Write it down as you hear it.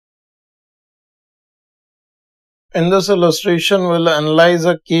In this illustration, we'll analyze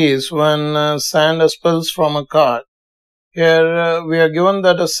a case when sand spills from a cart. Here we are given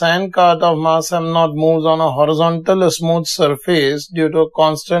that a sand cart of mass m0 moves on a horizontal smooth surface due to a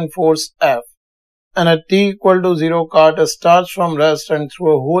constant force F. And at t equal to 0, cart starts from rest and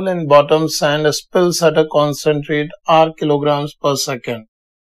through a hole in bottom, sand spills at a constant rate r kilograms per second.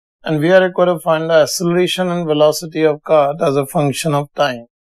 And we are required to find the acceleration and velocity of cart as a function of time.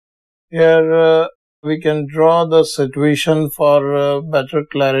 Here we can draw the situation for better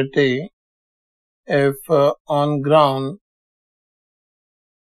clarity. If on ground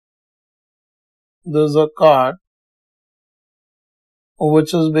there is a cart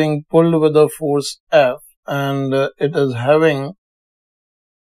which is being pulled with a force F and it is having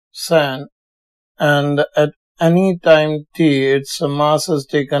sand, and at any time t its mass is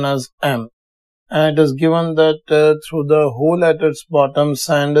taken as m, and it is given that through the hole at its bottom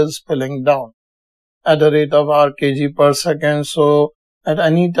sand is spilling down at a rate of r kg per second. So at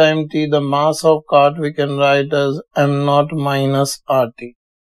any time t the mass of cart we can write as m0 minus rt.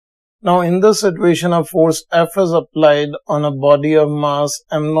 Now in this situation a force F is applied on a body of mass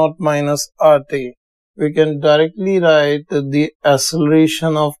m0 minus rt. We can directly write the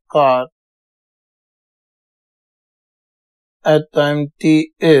acceleration of cart at time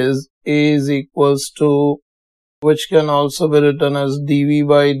t is A is equals to, which can also be written as dv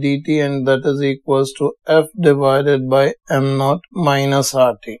by dt, and that is equals to F divided by m0 minus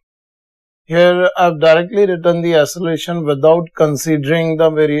rt. Here I have directly written the acceleration without considering the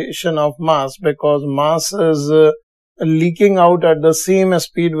variation of mass, because mass is leaking out at the same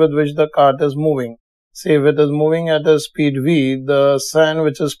speed with which the cart is moving. Say if it is moving at a speed v, the sand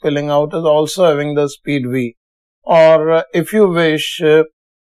which is spilling out is also having the speed v. Or if you wish,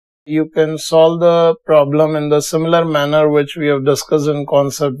 you can solve the problem in the similar manner which we have discussed in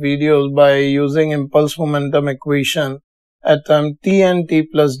concept videos by using impulse momentum equation at time t and t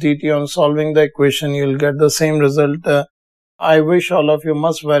plus dt. On solving the equation, you will get the same result. I wish all of you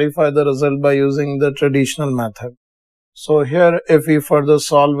must verify the result by using the traditional method. So here if we further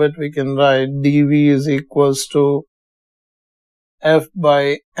solve it, we can write dv is equals to F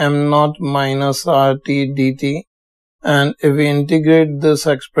by m0 minus rt dt. And if we integrate this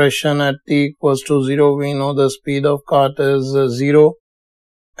expression at t equals to 0, we know the speed of cart is 0.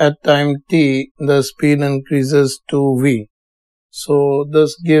 At time t, the speed increases to v. So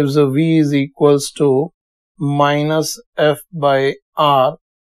this gives v is equals to minus F by r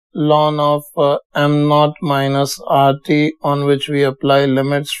ln of m0 minus rt, on which we apply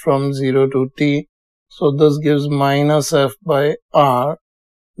limits from 0 to t. So this gives minus F by r.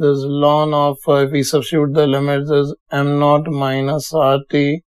 This ln of, if we substitute the limits, is m0 minus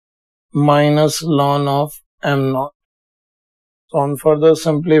rt minus ln of m0. So on further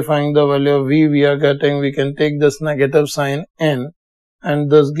simplifying the value of v we are getting, we can take this negative sign in,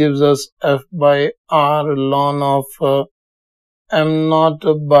 and this gives us F by r ln of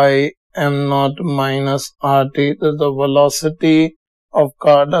m0 by m0 minus rt. This is the velocity of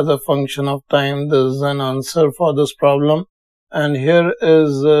cart as a function of time. This is an answer for this problem. And here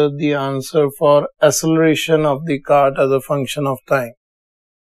is the answer for acceleration of the cart as a function of time.